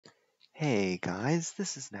Hey guys,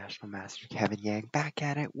 this is National Master Kevin Yang back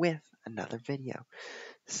at it with another video.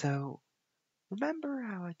 So, remember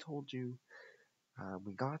how I told you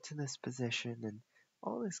we got to this position and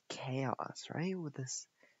all this chaos, right?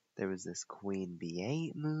 There was this Queen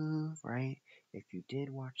B8 move, right? If you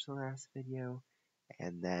did watch the last video,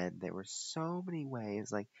 and then there were so many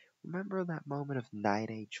ways, like, remember that moment of Knight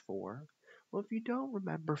H4? Well, if you don't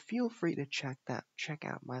remember, feel free to check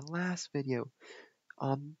out my last video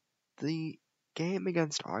on the game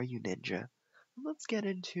against Runinja. Let's get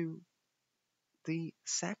into the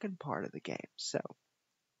second part of the game. So,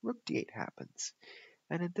 Rook D8 happens,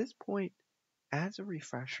 and at this point, as a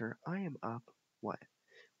refresher, I am up what?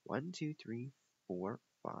 1, 2, 3, 4,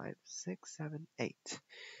 5, 6, 7, 8.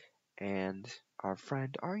 And our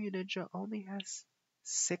friend Runinja only has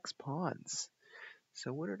 6 pawns.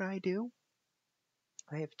 So what did I do?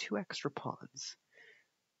 I have 2 extra pawns.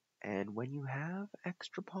 And when you have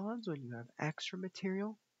extra pawns, when you have extra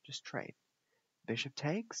material, just trade. Bishop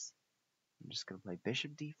takes. I'm just going to play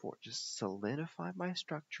bishop d4. Just solidify my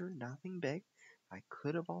structure. Nothing big. I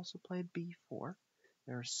could have also played b4.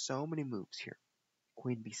 There are so many moves here.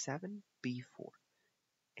 Queen b7, b4.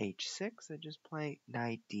 h6, I just play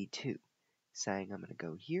knight d2. Saying I'm going to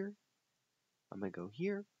go here, I'm going to go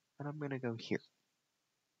here, and I'm going to go here.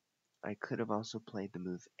 I could have also played the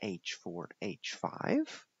move h4, h5.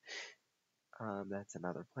 That's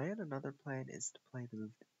another plan. Another plan is to play the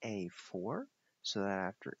move a4, so that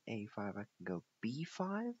after a5 I can go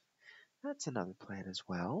b5. That's another plan as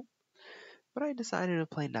well. But I decided to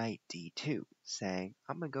play knight d2, saying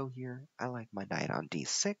I'm going to go here. I like my knight on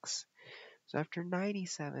d6. So after knight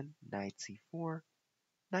e7, knight c4,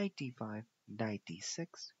 knight d5, knight d6,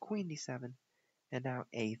 queen d7, and now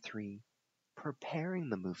a3, preparing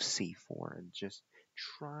the move c4 and just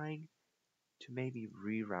trying to maybe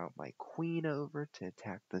reroute my queen over to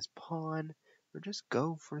attack this pawn, or just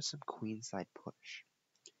go for some queenside push.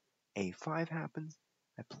 a5 happens,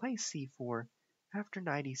 I play c4, after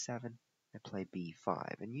knight e7, I play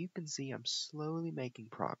b5, and you can see I'm slowly making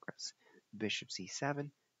progress. Bishop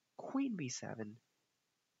c7, queen b7,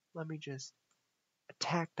 let me just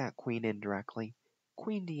attack that queen indirectly,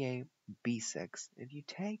 queen d8, b6, if you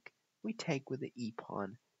take, we take with the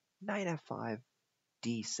e-pawn, knight f5,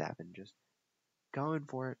 d7, just going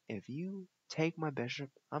for it. If you take my bishop,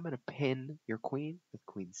 I'm going to pin your queen with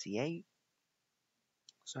queen c8.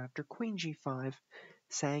 So after queen g5,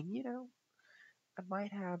 saying, I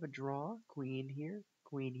might have a draw, queen here,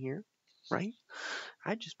 right?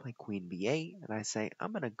 I just play queen b8, and I say,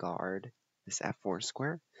 I'm going to guard this f4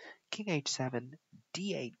 square, king h7,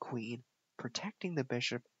 d8 queen, protecting the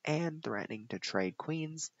bishop and threatening to trade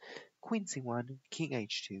queens, queen c1, king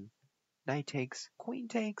h2, knight takes,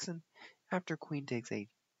 and after queen takes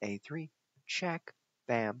a3, check,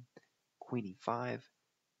 bam, queen e5,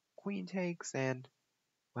 queen takes, and,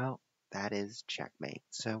 well, that is checkmate.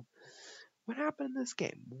 So, what happened in this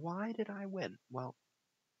game? Why did I win? Well,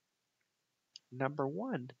 number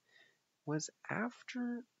one was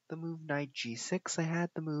after the move knight g6, I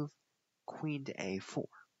had the move queen to a4.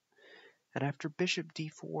 And after bishop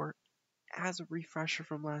d4, as a refresher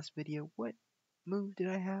from last video, what move did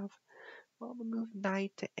I have? Well, the move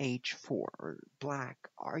knight to h4, or black,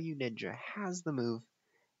 Runinja has the move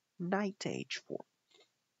knight to h4.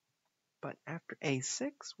 But after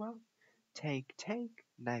a6, well, take,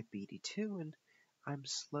 knight bd2, and I'm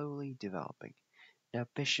slowly developing. Now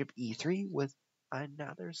bishop e3 with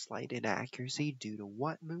another slight inaccuracy due to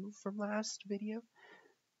what move from last video?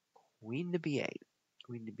 Queen to b8.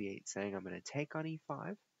 Queen to b8 saying I'm going to take on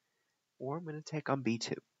e5, or I'm going to take on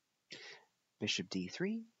b2. Bishop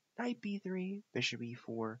d3, knight b3, bishop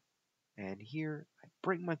e4, and here I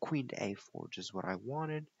bring my queen to a4, which is what I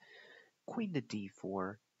wanted. Queen to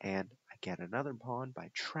d4, and I get another pawn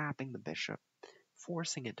by trapping the bishop,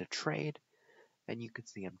 forcing it to trade, and you can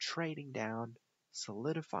see I'm trading down,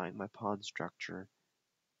 solidifying my pawn structure,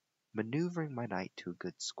 maneuvering my knight to a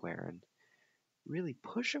good square, and really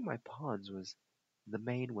pushing my pawns was the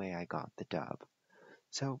main way I got the dub.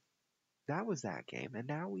 So that was that game, and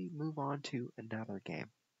now we move on to another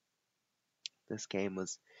game. This game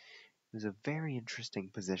was a very interesting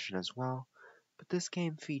position as well, but this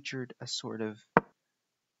game featured a sort of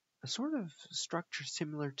structure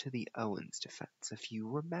similar to the Owens defense. If you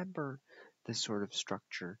remember this sort of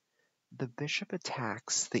structure, the bishop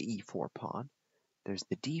attacks the e4 pawn. There's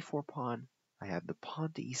the d4 pawn. I have the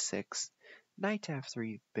pawn to e6, knight to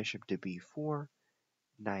f3, bishop to b4,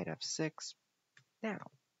 knight f6. Now,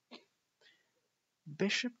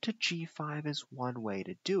 bishop to g5 is one way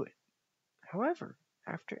to do it. However,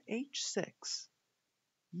 after h6,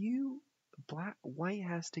 you White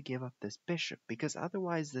has to give up this bishop because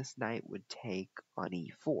otherwise this knight would take on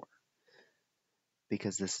e4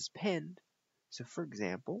 because this is pinned. So for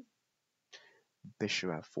example, bishop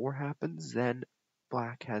f4 happens, then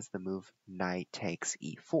black has the move knight takes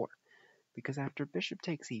e4 because after bishop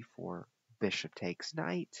takes e4, bishop takes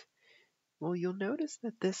knight. Well, you'll notice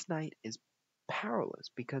that this knight is powerless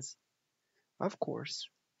because, of course,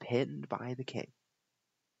 pinned by the king.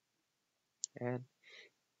 And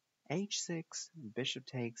h6, bishop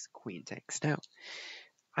takes, queen takes. Now,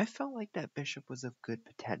 I felt like that bishop was of good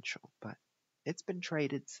potential, but it's been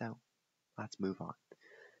traded, so let's move on.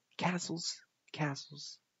 Castles,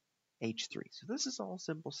 castles, h3. So this is all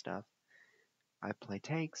simple stuff. I play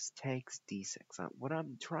takes, takes, d6. What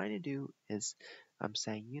I'm trying to do is I'm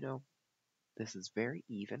saying, this is very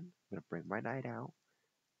even. I'm going to bring my knight out,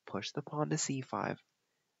 push the pawn to c5.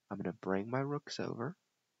 I'm going to bring my rooks over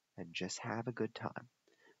and just have a good time.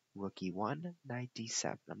 Rook e1, knight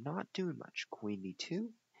d7. I'm not doing much. Queen d2,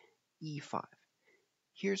 e5.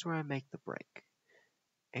 Here's where I make the break.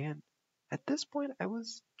 And at this point, I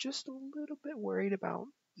was just a little bit worried about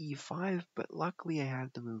e5, but luckily I had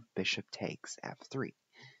the move bishop takes f3.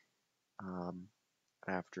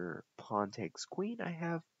 After pawn takes queen, I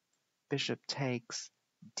have bishop takes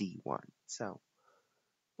d1. So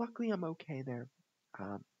luckily I'm okay there.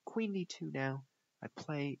 Queen d2 now. I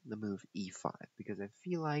play the move e5 because I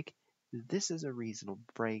feel like this is a reasonable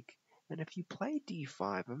break. And if you play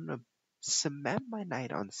d5, I'm going to cement my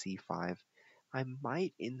knight on c5. I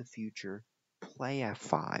might in the future play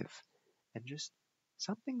f5 and just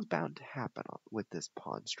something's bound to happen with this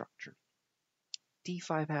pawn structure.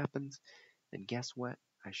 d5 happens, and guess what?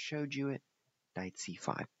 I showed you it. Knight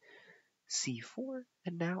c5. c4,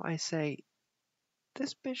 and now I say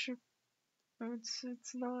this bishop, it's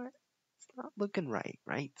not looking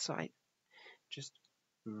right? So I just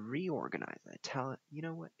reorganize. I tell it, you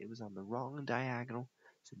know what? It was on the wrong diagonal,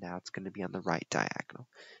 so now it's going to be on the right diagonal.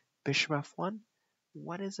 Bishop f1.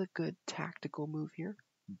 What is a good tactical move here?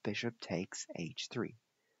 Bishop takes h3.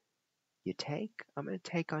 You take, I'm going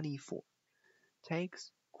to take on e4.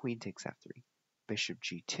 Takes, queen takes f3. Bishop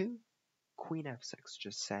g2, queen f6.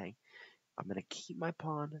 Just saying, I'm going to keep my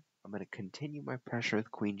pawn. I'm going to continue my pressure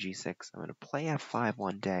with queen g6. I'm going to play f5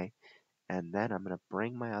 one day, and then I'm going to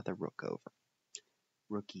bring my other rook over.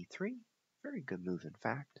 Rook e3, very good move in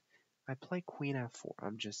fact. I play queen f4.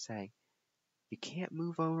 I'm just saying, you can't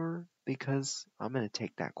move over because I'm going to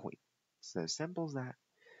take that queen. So simple as that.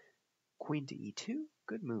 Queen to e2,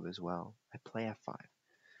 good move as well. I play f5.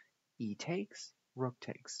 E takes, rook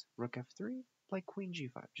takes. Rook f3, play queen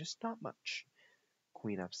g5. Just not much.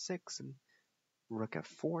 Queen f6 and rook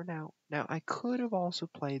f4 now. Now I could have also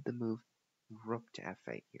played the move rook to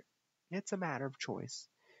f8 here. It's a matter of choice.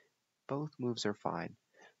 Both moves are fine.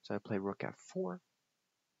 So I play rook f4.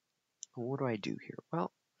 What do I do here?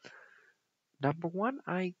 Well, number one,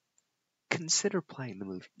 I consider playing the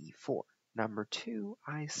move e4. Number two,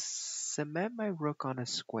 I cement my rook on a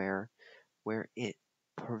square where it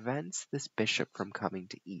prevents this bishop from coming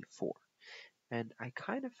to e4. And I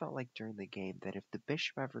kind of felt like during the game that if the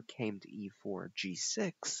bishop ever came to e4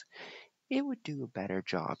 g6, it would do a better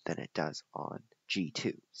job than it does on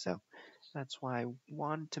g2. So that's why I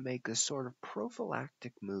wanted to make a sort of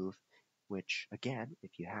prophylactic move, which, again,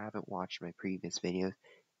 if you haven't watched my previous videos,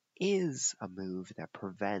 is a move that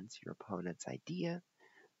prevents your opponent's idea,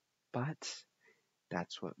 but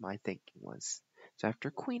that's what my thinking was. So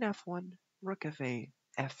after queen f1, rook f8,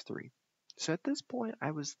 f3. So at this point,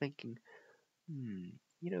 I was thinking,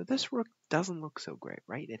 this rook doesn't look so great,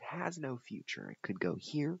 right? It has no future. It could go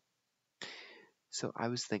here. So I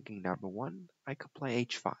was thinking, number one, I could play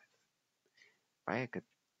h5. Right? I could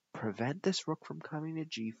prevent this rook from coming to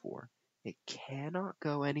g4. It cannot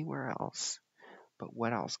go anywhere else. But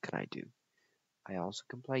what else can I do? I also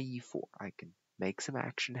can play e4. I can make some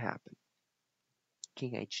action happen.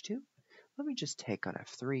 King h2. Let me just take on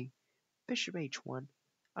f3. Bishop h1.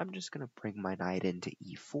 I'm just going to bring my knight into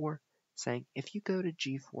e4, saying if you go to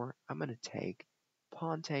g4, I'm going to take.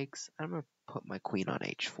 Pawn takes. I'm going to put my queen on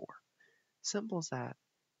h4. Simple as that.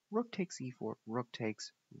 Rook takes e4. Rook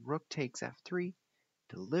takes f3.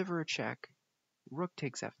 Deliver a check. Rook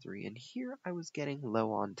takes f3. And here I was getting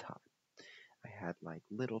low on time. I had like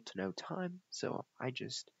little to no time, so I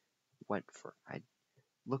just I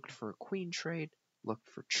looked for a queen trade, looked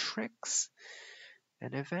for tricks,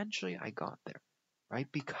 and eventually I got there, right?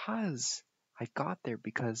 Because I got there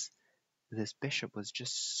because this bishop was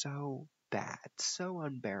just so bad, so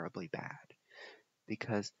unbearably bad.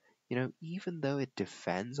 Because, even though it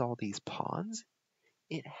defends all these pawns,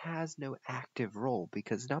 it has no active role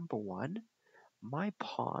because number one, my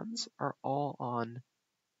pawns are all on,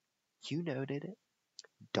 you noted it,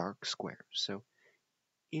 dark squares. So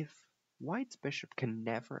if white's bishop can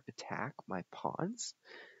never attack my pawns,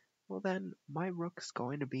 well then my rook's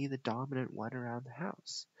going to be the dominant one around the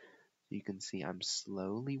house. So you can see I'm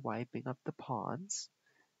slowly wiping up the pawns,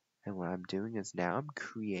 and what I'm doing is now I'm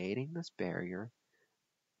creating this barrier,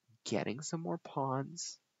 getting some more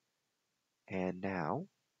pawns, and now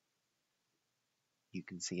you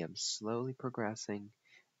can see I'm slowly progressing.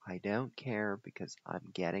 I don't care because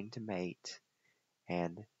I'm getting to mate,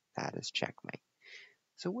 and that is checkmate.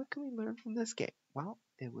 So what can we learn from this game? Well,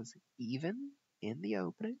 it was even in the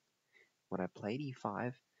opening when I played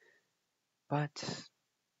e5, but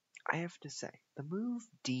I have to say, the move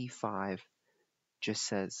d5 just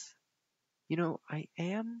says, I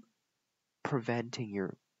am preventing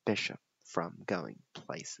your bishop from going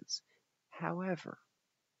places. However,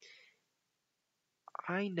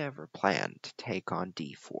 I never plan to take on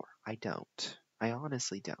d4. I don't. I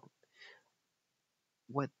honestly don't.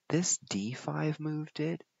 What this d5 move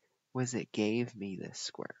did was it gave me this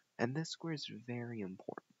square. And this square is very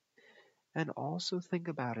important. And also think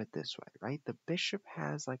about it this way, right? The bishop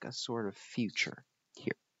has like a sort of future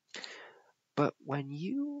here. But when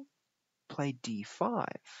you play d5,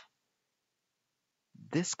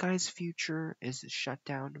 this guy's future is shut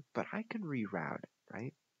down, but I can reroute it,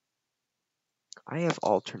 right? I have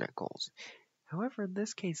alternate goals. However, in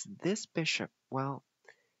this case, this bishop, well,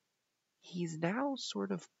 he's now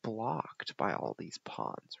sort of blocked by all these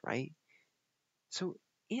pawns, right? So,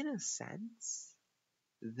 in a sense,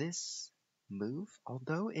 this move,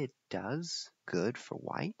 although it does good for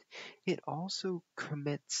white, it also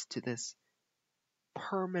commits to this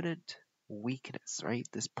permanent weakness, right?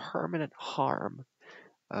 This permanent harm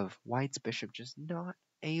of white's bishop just not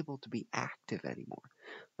able to be active anymore.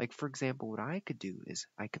 Like, for example, what I could do is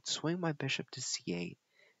I could swing my bishop to c8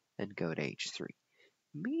 and go to h3.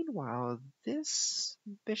 Meanwhile, this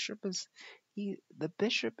bishop is the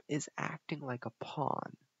bishop is acting like a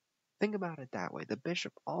pawn. Think about it that way. The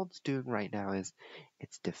bishop, all it's doing right now is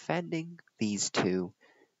it's defending these two,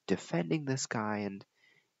 defending this guy, and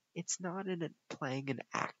it's not playing an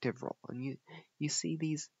active role. And you see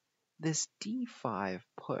this d5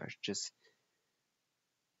 push just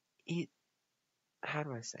it how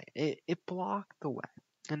do I say it? It blocked the way.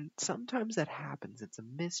 And sometimes that happens. It's a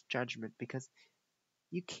misjudgment because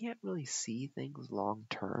you can't really see things long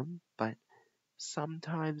term, but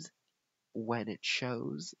sometimes when it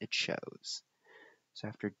shows, it shows. So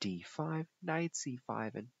after d5, knight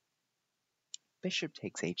c5, and bishop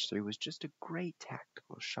takes h3 was just a great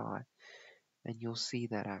tactical shot. And you'll see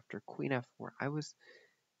that after queen f4, I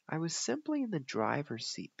was simply in the driver's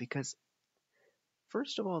seat because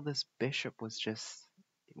first of all, this bishop was just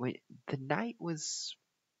the knight was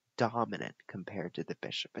dominant compared to the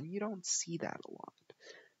bishop, and you don't see that a lot.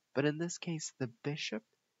 But in this case, the bishop,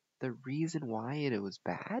 the reason why it was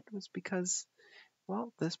bad was because,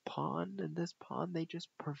 well, this pawn and this pawn, they just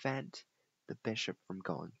prevent the bishop from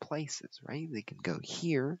going places, right? They can go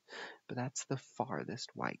here, but that's the farthest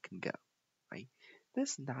white can go, right?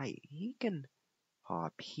 This knight, he can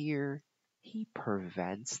hop here. He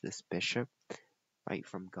prevents this bishop, right,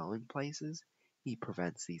 from going places. He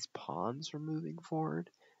prevents these pawns from moving forward.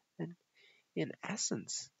 And in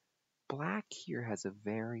essence, black here has a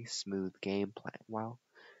very smooth game plan, while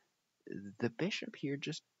the bishop here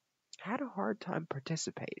just had a hard time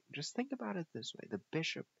participating. Just think about it this way. The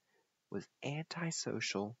bishop was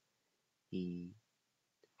antisocial. He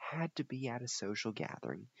had to be at a social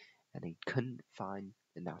gathering, and he couldn't find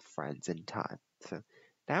enough friends in time. So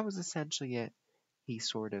that was essentially it. He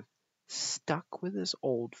sort of stuck with his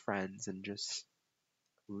old friends and just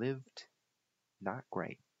lived not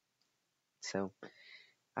great. So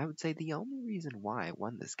I would say the only reason why I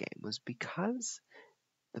won this game was because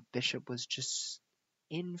the bishop was just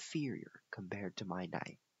inferior compared to my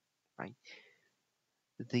knight, right?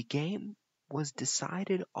 The game was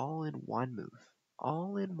decided all in one move.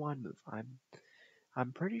 All in one move.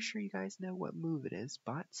 I'm pretty sure you guys know what move it is,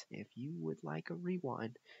 but if you would like a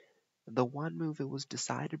rewind, the one move it was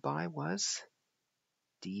decided by was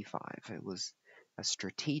d5. It was a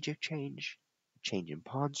strategic change in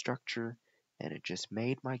pawn structure, and it just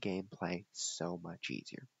made my gameplay so much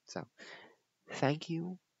easier. So, thank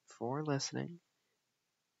you for listening.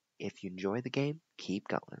 If you enjoy the game, keep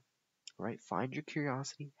going. All right, find your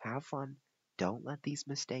curiosity, have fun. Don't let these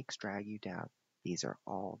mistakes drag you down. These are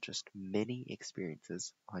all just mini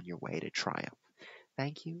experiences on your way to triumph.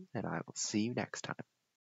 Thank you, and I will see you next time.